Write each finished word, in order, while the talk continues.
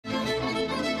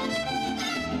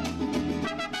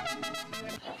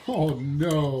Oh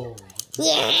no.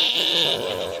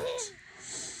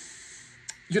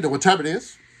 You know what time it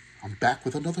is? I'm back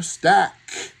with another stack.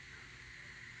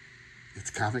 It's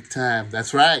comic time.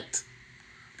 That's right.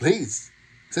 Please,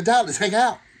 sit down. Let's hang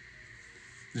out.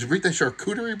 Did you bring that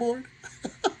charcuterie board?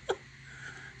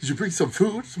 Did you bring some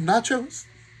food? Some nachos?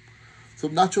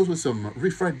 Some nachos with some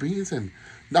refried beans and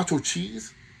nacho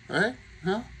cheese? All right?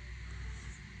 Huh?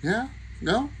 Yeah?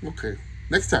 No? Okay.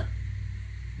 Next time.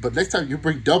 But next time you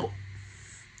bring double.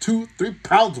 2-3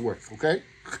 pounds worth, okay?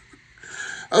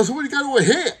 So what do you got over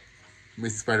here?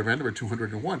 Amazing Spider-Man number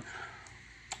 201.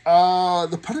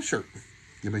 The Punisher.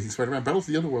 The Amazing Spider-Man battles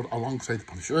the underworld alongside the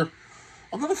Punisher.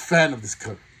 I'm not a fan of this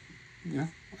cover. You know,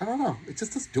 I don't know. It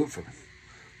just doesn't do it for me.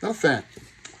 Not a fan.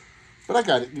 But I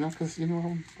got it, because,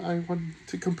 I want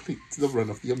to complete the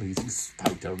run of the Amazing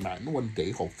Spider-Man one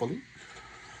day, hopefully.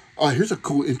 Here's a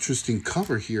cool, interesting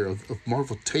cover here of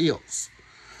Marvel Tales.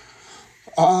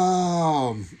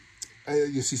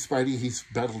 You see Spidey, he's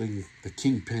battling the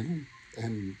Kingpin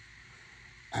and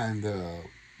the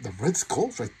Red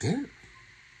Skull's right there.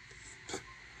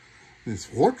 His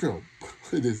wardrobe,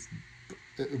 his,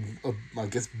 I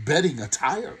guess, bedding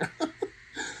attire.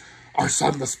 Our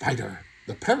son, the Spider.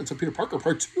 The Parents of Peter Parker,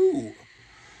 Part 2.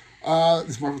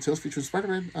 This Marvel Tales features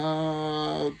Spider-Man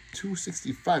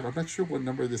 265. I'm not sure what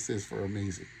number this is for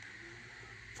Amazing.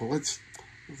 But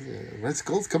Red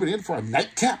Skull's coming in for a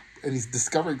nightcap, and he's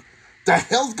discovering the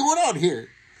hell's going on here.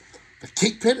 The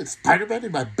Kingpin and Spider-Man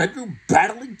in my bedroom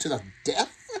battling to the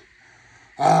death?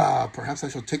 Perhaps I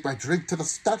shall take my drink to the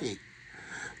study,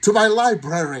 to my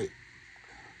library,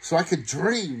 so I can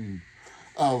dream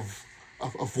of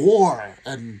war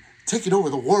and taking over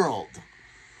the world.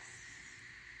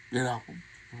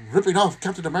 Ripping off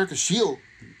Captain America's shield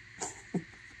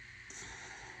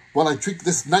while I drink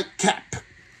this nightcap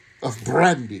of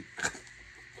brandy.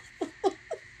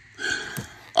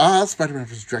 Spider-Man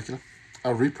vs. Dracula.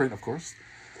 A reprint, of course.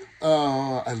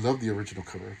 I love the original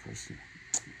cover, of course.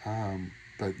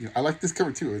 But I like this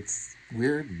cover too. It's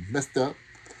weird and messed up.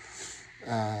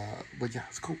 But yeah,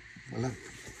 it's cool. I love it.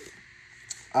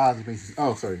 The Amazing.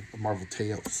 Oh, sorry. Marvel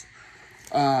Tales.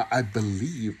 I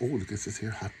believe. Oh, look at this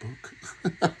here. Hot book.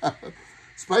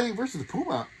 Spidey versus the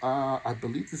Puma. I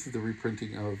believe this is the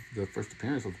reprinting of the first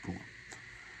appearance of the Puma.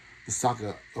 The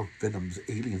saga of Venom's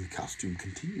alien costume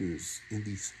continues in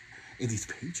these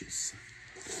pages.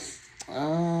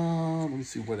 Let me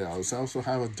see what else. I also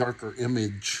have a darker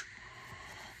image,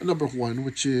 number 1,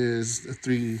 which is the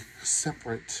 3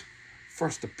 separate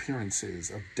first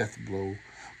appearances of Deathblow,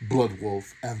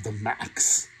 Bloodwolf, and the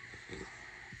Max.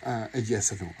 And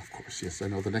yes, I know, of course. Yes, I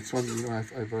know. The next one,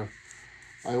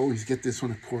 I always get this one,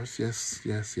 of course. Yes.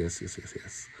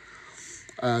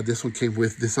 This one came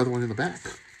with this other one in the back.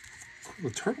 The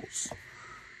Turtles.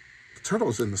 The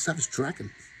Turtles and the Savage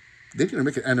Dragon. They didn't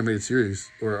make an animated series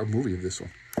or a movie of this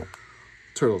one.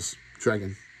 Turtles,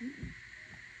 Dragon.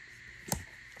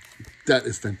 That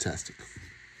is fantastic.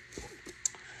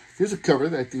 Here's a cover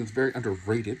that I think is very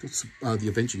underrated. It's The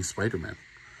Avenging Spider-Man.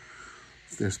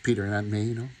 There's Peter and Aunt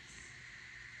May,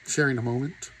 sharing a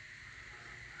moment.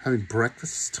 Having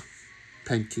breakfast.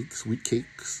 Pancakes, wheat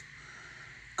cakes.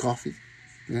 Coffee.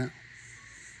 Yeah.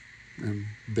 And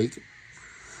bacon.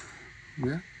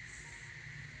 Yeah.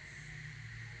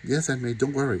 Yes, Aunt May,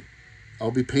 don't worry. I'll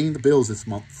be paying the bills this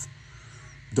month.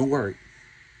 Don't worry.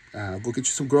 Go get you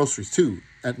some groceries too,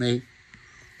 Aunt May.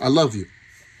 I love you.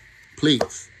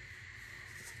 Please.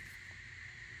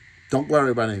 Don't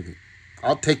worry about anything.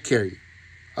 I'll take care of you.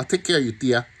 I'll take care of you,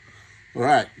 Tia. All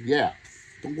right, yeah.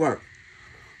 Don't worry.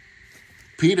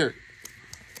 Peter,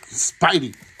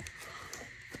 Spidey,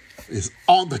 is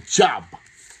on the job.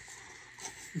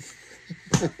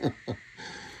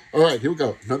 All right, here we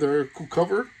go. Another cool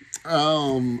cover.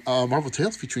 Marvel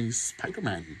Tales featuring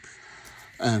Spider-Man.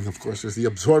 And, of course, there's the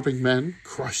Absorbing Man,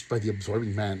 crushed by the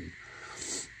Absorbing Man.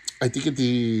 I think in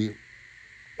the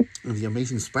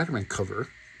Amazing Spider-Man cover,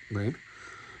 right,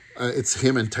 it's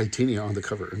him and Titania on the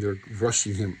cover, and they're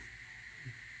rushing him.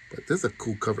 But this is a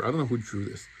cool cover. I don't know who drew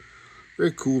this.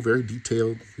 Very cool, very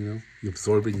detailed, The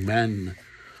Absorbing Man.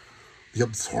 The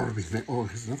Absorbing Man. Oh,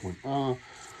 here's another one.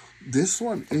 This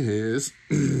one is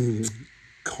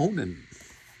Conan.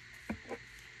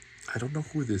 I don't know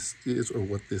who this is or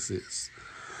what this is.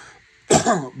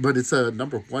 But it's a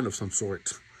number 1 of some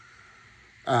sort.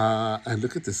 And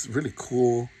look at this really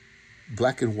cool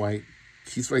black and white.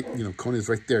 He's right, Conan's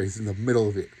right there. He's in the middle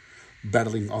of it,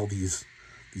 battling all these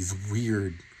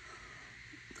weird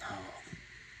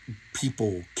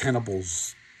people,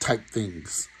 cannibals type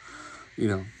things,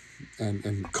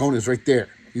 and Conan's right there.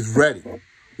 He's ready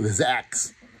with his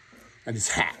axe and his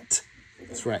hat.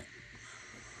 That's right.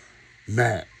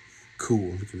 Man,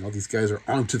 cool. Look at all these guys are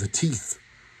armed to the teeth.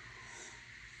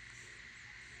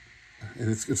 And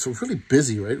it's a really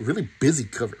busy, right? Really busy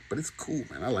cover, but it's cool,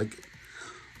 man. I like it.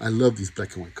 I love these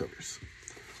black and white covers.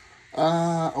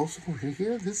 Also over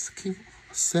here, this came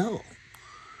Cell.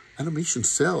 Animation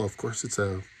Cell, of course, it's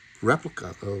a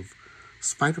replica of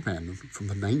Spider-Man from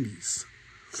the 90s.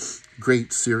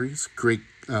 Great series, great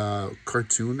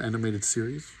cartoon animated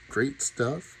series, great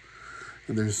stuff.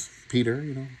 And there's Peter,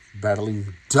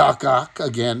 battling Doc Ock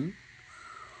again.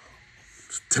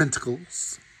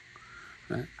 Tentacles,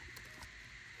 right?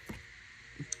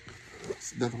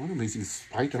 Another one, Amazing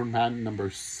Spider-Man number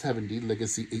 70,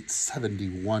 Legacy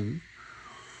 871.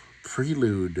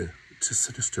 Prelude to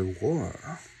Sinister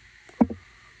War.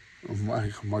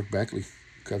 Mark Bagley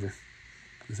cover.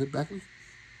 Is it Bagley?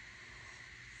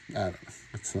 I don't know.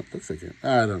 It's not, looks like it.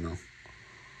 I don't know.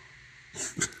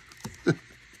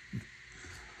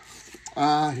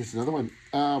 Here's another one.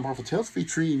 Marvel Tales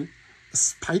featuring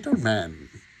Spider-Man.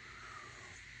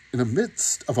 In the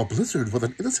midst of a blizzard with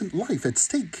an innocent life at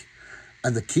stake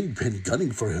and the Kingpin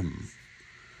gunning for him,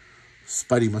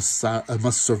 Spidey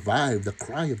must survive the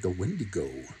cry of the Wendigo.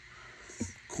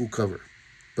 Cool cover.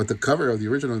 But the cover of the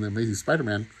original The Amazing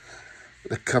Spider-Man,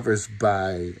 the cover is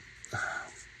by,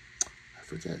 I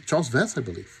forget, Charles Vance, I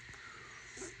believe.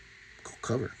 Cool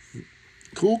cover.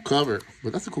 Cool cover.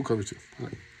 But that's a cool cover too. I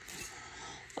like it.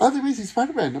 The Amazing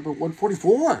Spider-Man number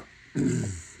 144.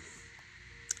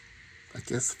 I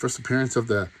guess first appearance of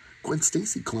the Gwen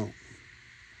Stacy clone.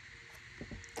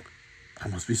 I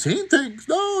must be seeing things.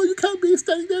 No, you can't be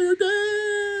standing there. You're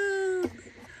dead.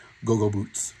 Go-go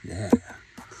boots. Yeah.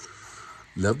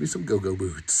 Love me some go-go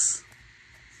boots.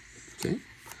 Okay.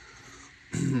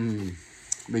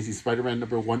 Amazing Spider-Man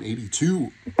number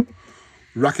 182.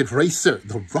 Rocket Racer.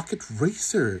 The Rocket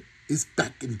Racer is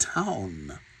back in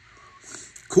town.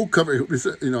 Cool cover. It's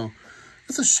a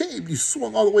shame you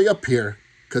swung all the way up here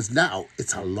because now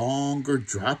it's a longer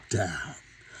drop down.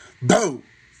 Boom.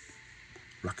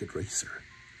 Rocket Racer.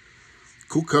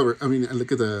 Cool cover. I mean,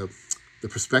 look at the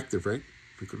perspective, right?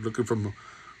 Looking from,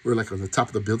 we're like on the top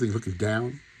of the building looking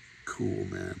down. Cool,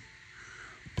 man.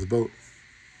 The boat.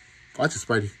 Watch it,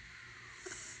 Spidey.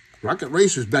 Rocket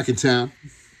Racer's back in town.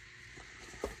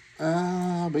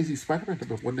 Amazing Spider-Man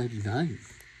number 199.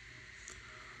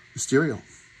 Mysterio.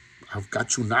 I've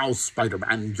got you now,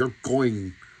 Spider-Man. You're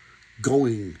gone.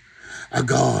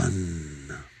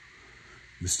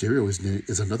 Mysterio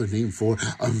is another name for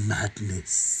a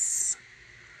madness.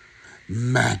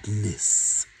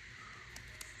 Madness.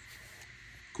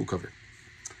 Cool cover.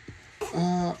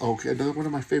 Okay, another one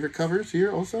of my favorite covers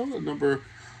here also.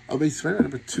 Amazing Spider-Man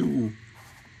number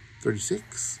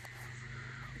 236.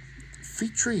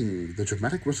 Featuring the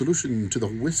dramatic resolution to the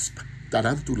Wisp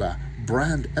Tarantula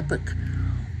brand epic.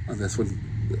 And that's when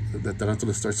the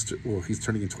Tarantula starts to, he's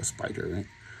turning into a spider, right?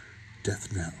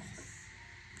 Death Knell.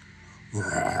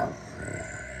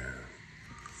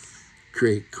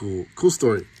 Great, cool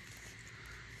story.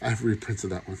 I have reprints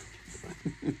of that one.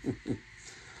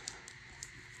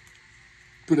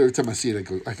 But every time I see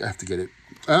it, I have to get it.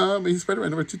 Amazing Spider-Man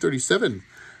number 237.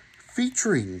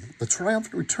 Featuring the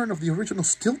triumphant return of the original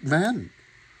Stilt Man.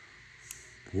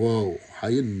 Whoa,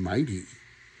 high and mighty.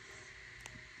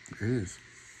 There it is.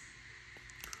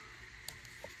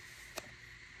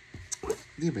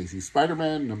 The Amazing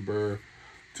Spider-Man number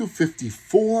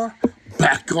 254.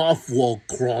 Back off, wall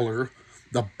crawler.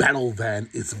 The battle van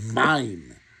is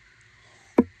mine.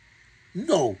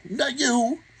 No, not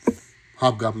you.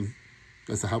 Hobgoblin.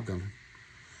 That's the Hobgoblin.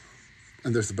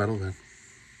 And there's the battle van.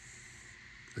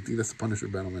 I think that's the Punisher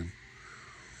battle van.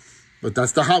 But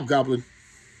that's the Hobgoblin.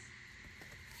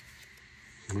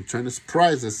 I'm trying to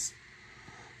surprise us.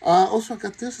 Also, I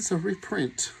got this. It's a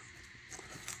reprint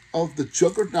of the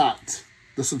Juggernaut.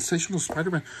 The Sensational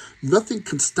Spider-Man. Nothing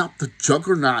can stop the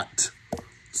Juggernaut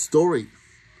story.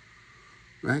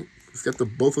 Right? It's got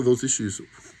both of those issues.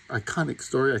 Iconic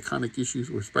story, iconic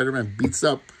issues where Spider-Man beats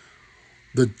up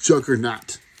the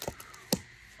Juggernaut.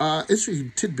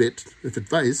 Interesting tidbit of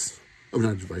advice. Oh,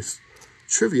 not advice.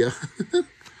 Trivia.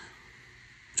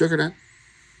 Juggernaut.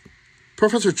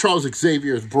 Professor Charles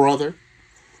Xavier's brother.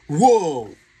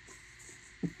 Whoa!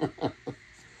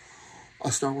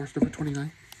 Star Wars number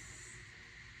 29.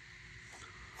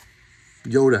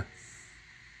 Yoda.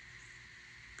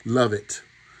 Love it.